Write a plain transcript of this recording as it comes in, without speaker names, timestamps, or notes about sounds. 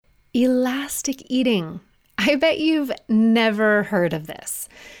Elastic eating. I bet you've never heard of this.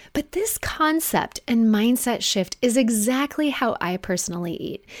 But this concept and mindset shift is exactly how I personally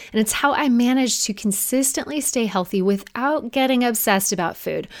eat. And it's how I manage to consistently stay healthy without getting obsessed about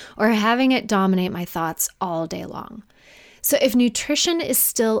food or having it dominate my thoughts all day long. So if nutrition is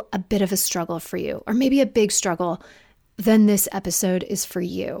still a bit of a struggle for you, or maybe a big struggle, then this episode is for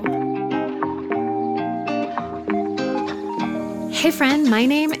you. Hey friend, my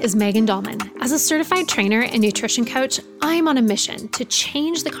name is Megan Dahlman. As a certified trainer and nutrition coach, I'm on a mission to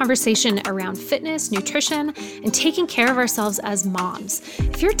change the conversation around fitness, nutrition, and taking care of ourselves as moms.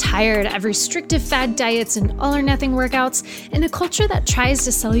 If you're tired of restrictive fad diets and all or nothing workouts, and a culture that tries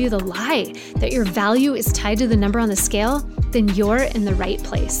to sell you the lie that your value is tied to the number on the scale, then you're in the right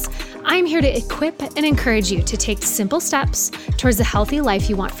place. I'm here to equip and encourage you to take simple steps towards the healthy life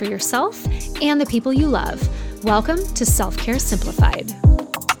you want for yourself and the people you love. Welcome to Self-Care Simplified.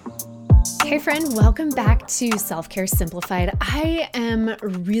 Hey friend, welcome back to Self-Care Simplified. I am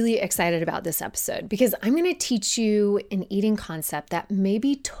really excited about this episode because I'm going to teach you an eating concept that may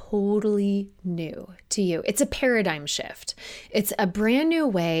be totally new to you. It's a paradigm shift. It's a brand new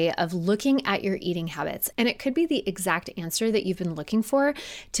way of looking at your eating habits, and it could be the exact answer that you've been looking for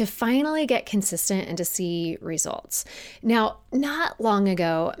to finally get consistent and to see results. Now, not long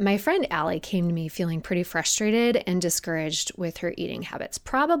ago, my friend Allie came to me feeling pretty frustrated and discouraged with her eating habits,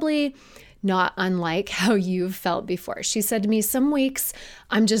 probably not unlike how you've felt before. She said to me, some weeks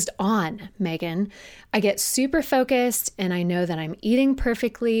I'm just on, Megan. I get super focused and I know that I'm eating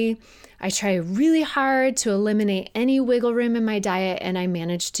perfectly. I try really hard to eliminate any wiggle room in my diet and I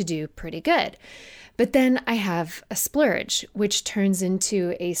manage to do pretty good. But then I have a splurge, which turns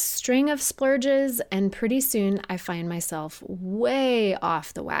into a string of splurges, and pretty soon I find myself way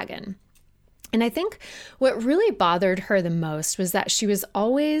off the wagon. And I think what really bothered her the most was that she was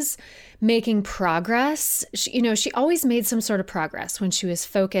always making progress. She always made some sort of progress when she was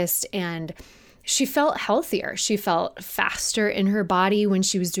focused, and she felt healthier. She felt faster in her body when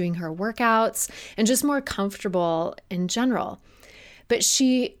she was doing her workouts and just more comfortable in general. But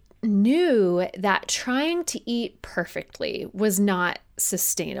she knew that trying to eat perfectly was not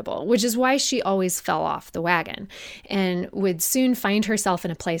sustainable, which is why she always fell off the wagon and would soon find herself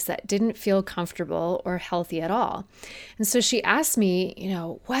in a place that didn't feel comfortable or healthy at all. And so she asked me,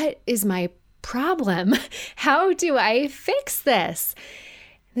 what is my problem? How do I fix this?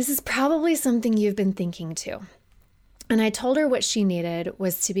 This is probably something you've been thinking too. And I told her what she needed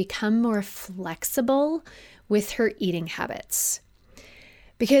was to become more flexible with her eating habits.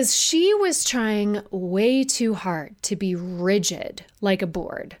 Because she was trying way too hard to be rigid like a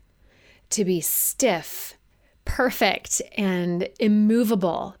board, to be stiff, perfect, and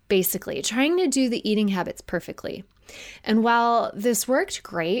immovable, basically, trying to do the eating habits perfectly. And while this worked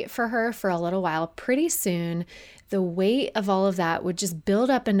great for her for a little while, pretty soon the weight of all of that would just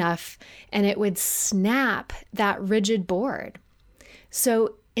build up enough and it would snap that rigid board.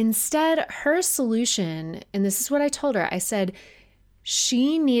 So instead, her solution, and this is what I told her, I said,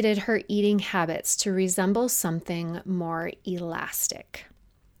 she needed her eating habits to resemble something more elastic.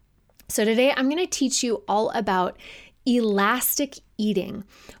 So today I'm going to teach you all about elastic eating,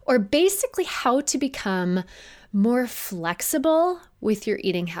 or basically how to become more flexible with your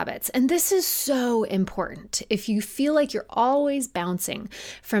eating habits. And this is so important. If you feel like you're always bouncing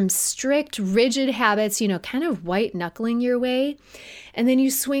from strict, rigid habits, kind of white knuckling your way, and then you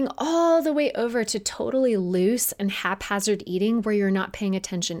swing all the way over to totally loose and haphazard eating where you're not paying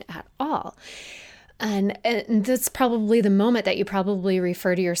attention at all. And that's probably the moment that you probably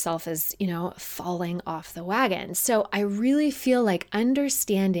refer to yourself as, falling off the wagon. So I really feel like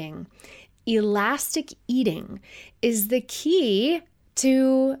understanding elastic eating is the key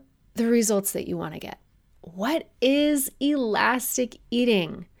to the results that you want to get. What is elastic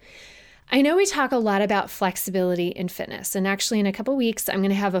eating? I know we talk a lot about flexibility in fitness, and actually in a couple weeks, I'm going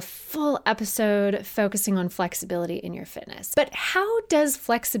to have a full episode focusing on flexibility in your fitness. But how does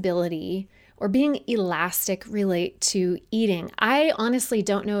flexibility or being elastic relate to eating? I honestly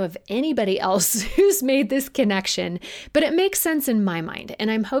don't know of anybody else who's made this connection, but it makes sense in my mind, and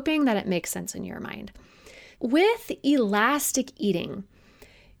I'm hoping that it makes sense in your mind. With elastic eating,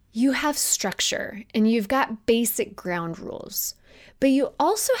 you have structure and you've got basic ground rules, but you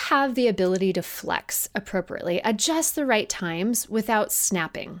also have the ability to flex appropriately, adjust the right times without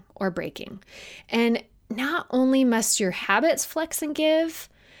snapping or breaking. And not only must your habits flex and give,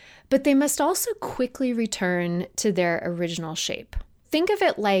 but they must also quickly return to their original shape. Think of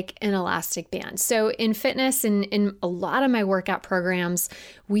it like an elastic band. So in fitness and in a lot of my workout programs,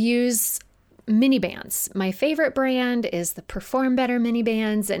 we use mini bands. My favorite brand is the Perform Better mini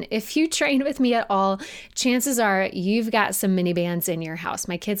bands. And if you train with me at all, chances are you've got some mini bands in your house.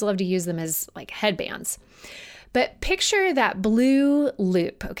 My kids love to use them as like headbands. But picture that blue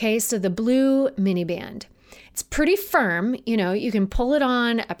loop, okay? So the blue mini band. It's pretty firm, you can pull it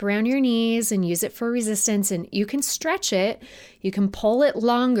on up around your knees and use it for resistance, and you can stretch it. You can pull it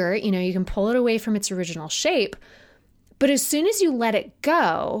longer, you can pull it away from its original shape. But as soon as you let it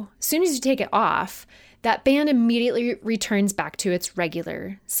go, as soon as you take it off, that band immediately returns back to its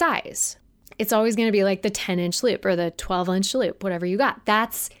regular size. It's always going to be like the 10-inch loop or the 12-inch loop, whatever you got.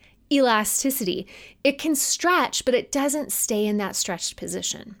 That's elasticity. It can stretch, but it doesn't stay in that stretched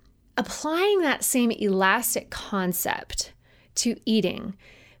position. Applying that same elastic concept to eating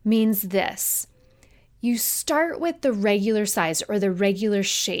means this. You start with the regular size or the regular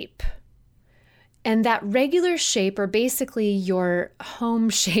shape. And that regular shape, or basically your home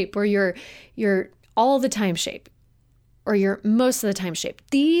shape or your all the time shape or your most of the time shape.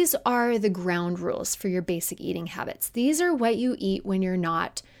 These are the ground rules for your basic eating habits. These are what you eat when you're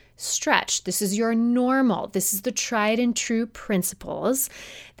not stretched. This is your normal. This is the tried and true principles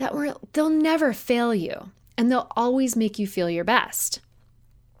they'll never fail you, and they'll always make you feel your best.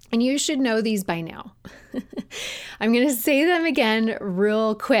 And you should know these by now. I'm going to say them again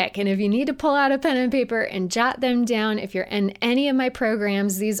real quick. And if you need to pull out a pen and paper and jot them down, if you're in any of my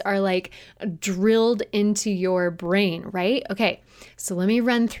programs, these are like drilled into your brain, right? Okay, so let me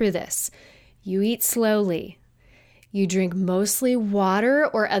run through this. You eat slowly. You drink mostly water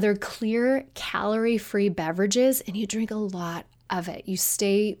or other clear, calorie-free beverages, and you drink a lot of it. You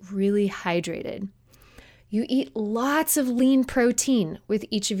stay really hydrated. You eat lots of lean protein with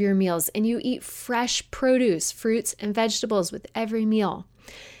each of your meals, and you eat fresh produce, fruits, and vegetables with every meal.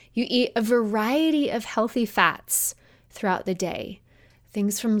 You eat a variety of healthy fats throughout the day,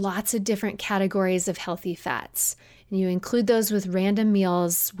 things from lots of different categories of healthy fats, and you include those with random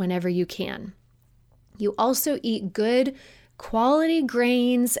meals whenever you can. You also eat good quality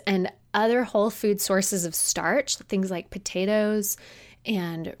grains and other whole food sources of starch, things like potatoes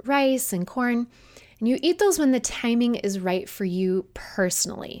and rice and corn. And you eat those when the timing is right for you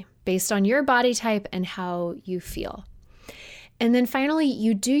personally, based on your body type and how you feel. And then finally,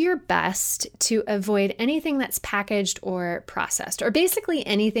 you do your best to avoid anything that's packaged or processed, or basically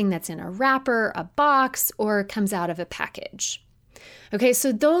anything that's in a wrapper, a box, or comes out of a package. Okay,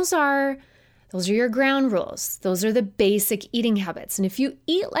 so those are your ground rules. Those are the basic eating habits. And if you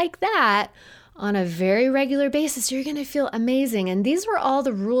eat like that on a very regular basis, you're going to feel amazing. And these were all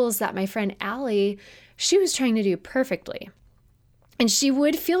the rules that my friend Allie, she was trying to do perfectly. And she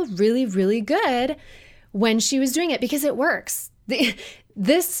would feel really, really good when she was doing it because it works. It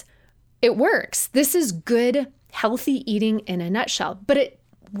works. This is good, healthy eating in a nutshell. But it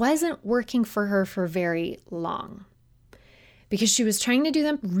wasn't working for her for very long, because she was trying to do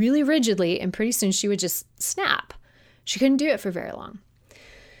them really rigidly, and pretty soon she would just snap. She couldn't do it for very long.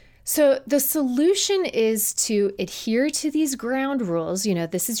 So the solution is to adhere to these ground rules.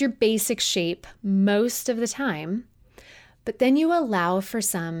 This is your basic shape most of the time, but then you allow for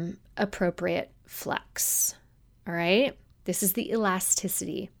some appropriate flex. All right? This is the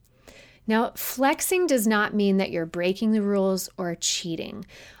elasticity. Now, flexing does not mean that you're breaking the rules or cheating.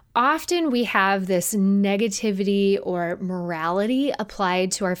 Often we have this negativity or morality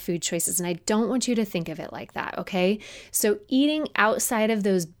applied to our food choices, and I don't want you to think of it like that, okay? So eating outside of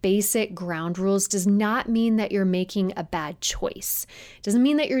those basic ground rules does not mean that you're making a bad choice. It doesn't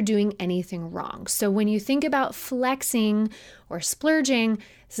mean that you're doing anything wrong. So when you think about flexing or splurging,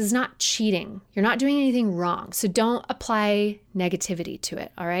 this is not cheating. You're not doing anything wrong. So don't apply negativity to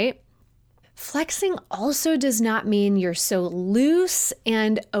it, all right? Flexing also does not mean you're so loose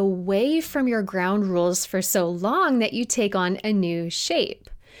and away from your ground rules for so long that you take on a new shape.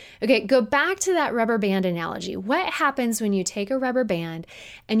 Okay, go back to that rubber band analogy. What happens when you take a rubber band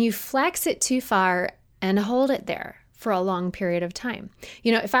and you flex it too far and hold it there for a long period of time?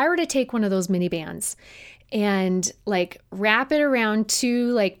 If I were to take one of those mini bands and wrap it around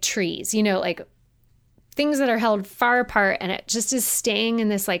two trees, things that are held far apart, and it just is staying in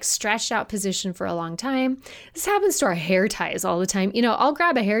this stretched out position for a long time. This happens to our hair ties all the time. I'll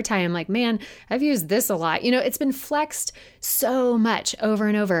grab a hair tie. I'm like, man, I've used this a lot. It's been flexed so much over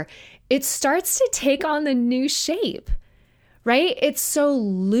and over. It starts to take on the new shape, right? It's so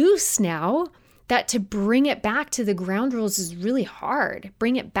loose now that to bring it back to the ground rules is really hard.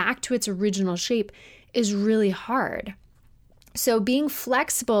 Bring it back to its original shape is really hard. So being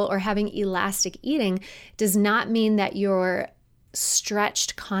flexible or having elastic eating does not mean that you're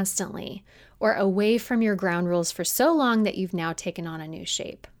stretched constantly or away from your ground rules for so long that you've now taken on a new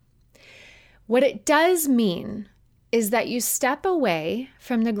shape. What it does mean is that you step away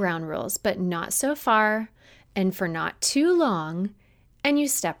from the ground rules, but not so far and for not too long, and you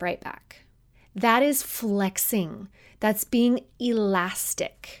step right back. That is flexing. That's being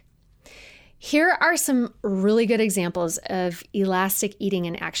elastic. Here are some really good examples of elastic eating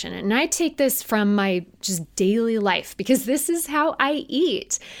in action. And I take this from my just daily life because this is how I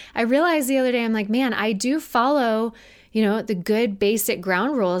eat. I realized the other day, I'm like, man, I do follow, the good basic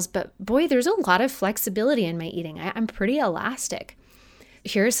ground rules, but boy, there's a lot of flexibility in my eating. I'm pretty elastic.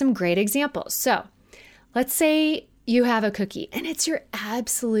 Here are some great examples. So let's say you have a cookie and it's your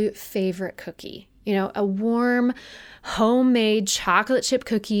absolute favorite cookie. A warm, homemade chocolate chip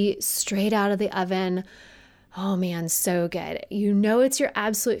cookie straight out of the oven. Oh man, so good. It's your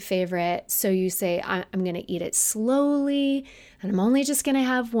absolute favorite. So you say, I'm going to eat it slowly and I'm only just going to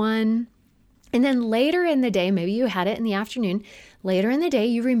have one. And then later in the day, maybe you had it in the afternoon, later in the day,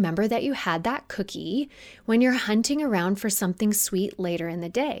 you remember that you had that cookie when you're hunting around for something sweet later in the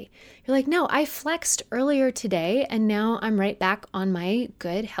day. You're like, no, I flexed earlier today and now I'm right back on my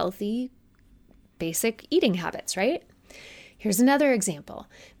good, healthy, basic eating habits, right? Here's another example.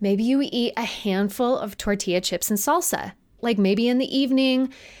 Maybe you eat a handful of tortilla chips and salsa. Like maybe in the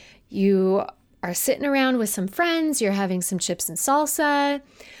evening, you are sitting around with some friends, you're having some chips and salsa,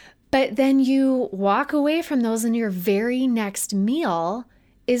 but then you walk away from those and your very next meal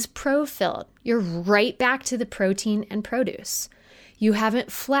is pro-filled. You're right back to the protein and produce. You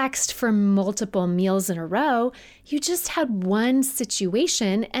haven't flexed for multiple meals in a row. You just had one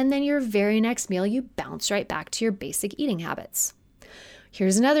situation, and then your very next meal, you bounce right back to your basic eating habits.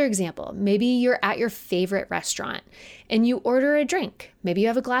 Here's another example. Maybe you're at your favorite restaurant and you order a drink. Maybe you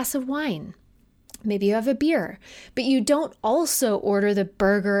have a glass of wine. Maybe you have a beer, but you don't also order the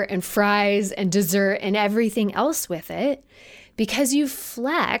burger and fries and dessert and everything else with it because you've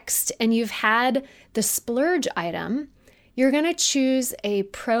flexed and you've had the splurge item. You're going to choose a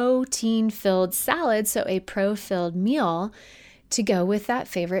protein-filled salad, so a pro-filled meal to go with that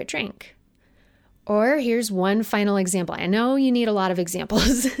favorite drink. Or here's one final example. I know you need a lot of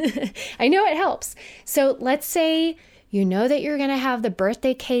examples. I know it helps. So let's say you know that you're going to have the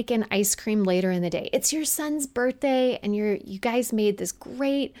birthday cake and ice cream later in the day. It's your son's birthday and you guys made this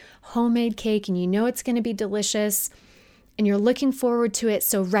great homemade cake and you know it's going to be delicious and you're looking forward to it.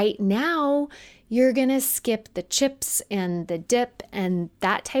 So right now, you're going to skip the chips and the dip and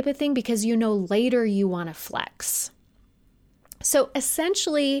that type of thing because you know later you want to flex. So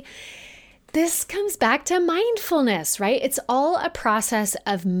essentially, this comes back to mindfulness, right? It's all a process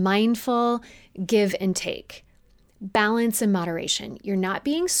of mindful give and take, balance and moderation. You're not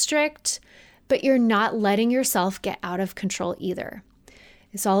being strict, but you're not letting yourself get out of control either.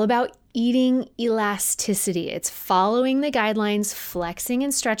 It's all about eating elasticity. It's following the guidelines, flexing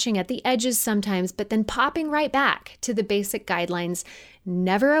and stretching at the edges sometimes, but then popping right back to the basic guidelines,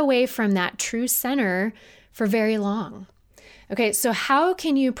 never away from that true center for very long. Okay, so how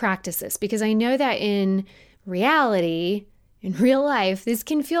can you practice this? Because I know that in reality, in real life, this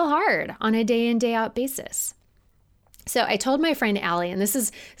can feel hard on a day in, day out basis. So I told my friend Allie, and this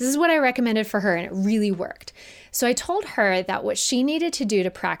is what I recommended for her, and it really worked. So I told her that what she needed to do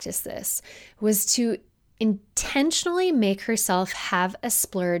to practice this was to intentionally make herself have a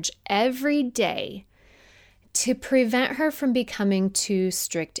splurge every day to prevent her from becoming too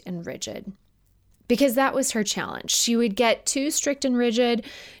strict and rigid. Because that was her challenge. She would get too strict and rigid,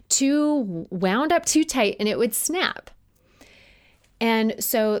 too wound up too tight, and it would snap. And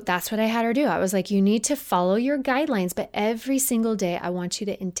so that's what I had her do. I was like, you need to follow your guidelines, but every single day I want you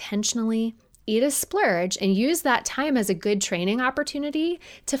to intentionally eat a splurge and use that time as a good training opportunity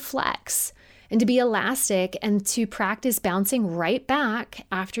to flex and to be elastic and to practice bouncing right back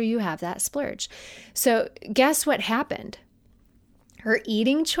after you have that splurge. So guess what happened? Her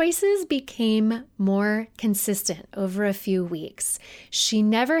eating choices became more consistent over a few weeks. She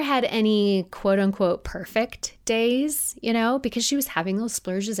never had any quote unquote perfect days, because she was having those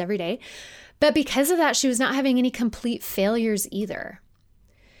splurges every day. But because of that, she was not having any complete failures either.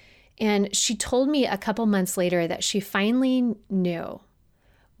 And she told me a couple months later that she finally knew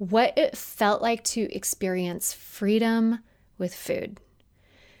what it felt like to experience freedom with food.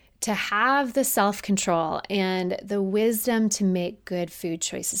 To have the self-control and the wisdom to make good food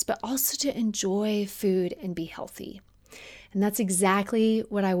choices, but also to enjoy food and be healthy. And that's exactly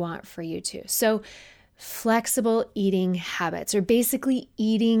what I want for you too. So flexible eating habits, or basically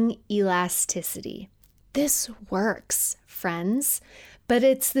eating elasticity. This works, friends, but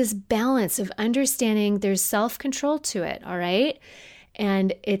it's this balance of understanding there's self-control to it, all right?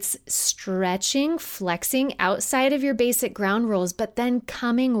 And it's stretching, flexing outside of your basic ground rules, but then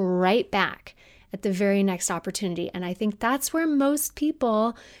coming right back at the very next opportunity. And I think that's where most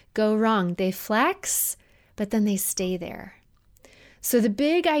people go wrong. They flex, but then they stay there. So the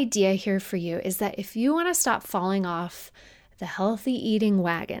big idea here for you is that if you want to stop falling off the healthy eating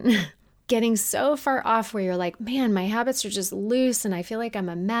wagon, getting so far off where you're like, man, my habits are just loose and I feel like I'm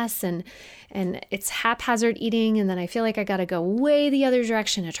a mess and it's haphazard eating, and then I feel like I got to go way the other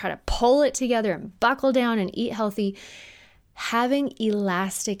direction to try to pull it together and buckle down and eat healthy. Having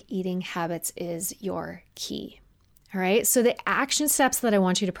elastic eating habits is your key. All right. So the action steps that I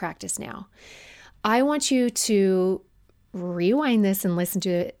want you to practice now, I want you to rewind this and listen to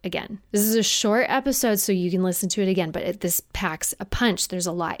it again. This is a short episode, so you can listen to it again, but this packs a punch. There's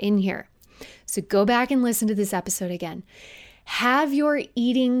a lot in here. So go back and listen to this episode again. Have your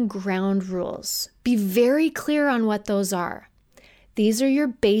eating ground rules. Be very clear on what those are. These are your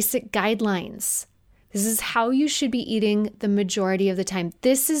basic guidelines. This is how you should be eating the majority of the time.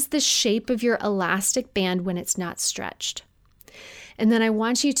 This is the shape of your elastic band when it's not stretched. And then I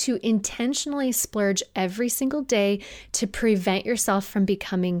want you to intentionally splurge every single day to prevent yourself from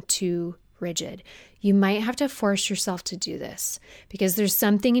becoming too rigid. You might have to force yourself to do this because there's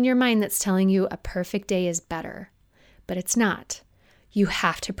something in your mind that's telling you a perfect day is better, but it's not. You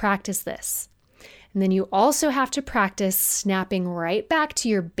have to practice this. And then you also have to practice snapping right back to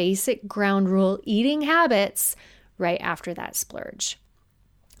your basic ground rule eating habits right after that splurge.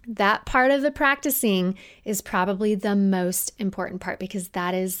 That part of the practicing is probably the most important part because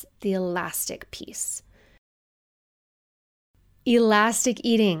that is the elastic piece. Elastic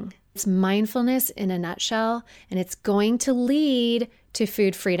eating. It's mindfulness in a nutshell, and it's going to lead to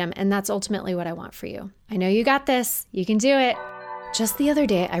food freedom. And that's ultimately what I want for you. I know you got this. You can do it. Just the other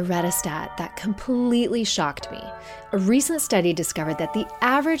day, I read a stat that completely shocked me. A recent study discovered that the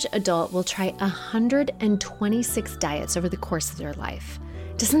average adult will try 126 diets over the course of their life.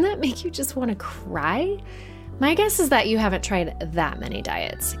 Doesn't that make you just want to cry? My guess is that you haven't tried that many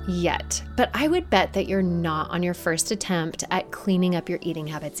diets yet, but I would bet that you're not on your first attempt at cleaning up your eating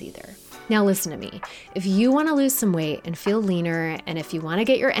habits either. Now listen to me. If you want to lose some weight and feel leaner, and if you want to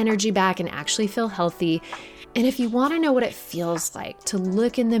get your energy back and actually feel healthy, and if you want to know what it feels like to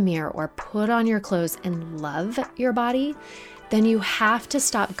look in the mirror or put on your clothes and love your body, then you have to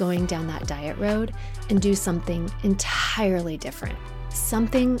stop going down that diet road and do something entirely different.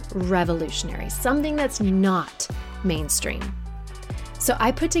 Something revolutionary, something that's not mainstream. So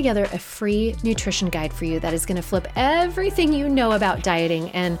I put together a free nutrition guide for you that is going to flip everything you know about dieting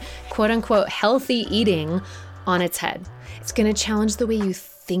and quote unquote healthy eating on its head. It's going to challenge the way you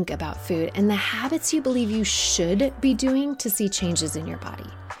think about food and the habits you believe you should be doing to see changes in your body.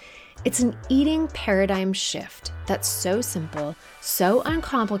 It's an eating paradigm shift that's so simple, so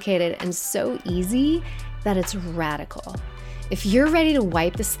uncomplicated, and so easy that it's radical. If you're ready to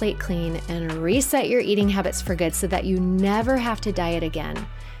wipe the slate clean and reset your eating habits for good so that you never have to diet again,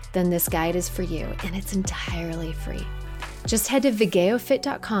 then this guide is for you, and it's entirely free. Just head to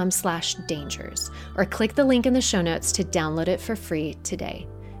vigeofit.com/dangers or click the link in the show notes to download it for free today.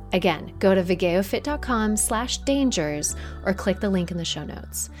 Again, go to vigeofit.com/dangers or click the link in the show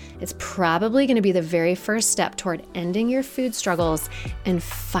notes. It's probably going to be the very first step toward ending your food struggles and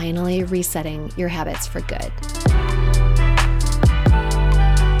finally resetting your habits for good.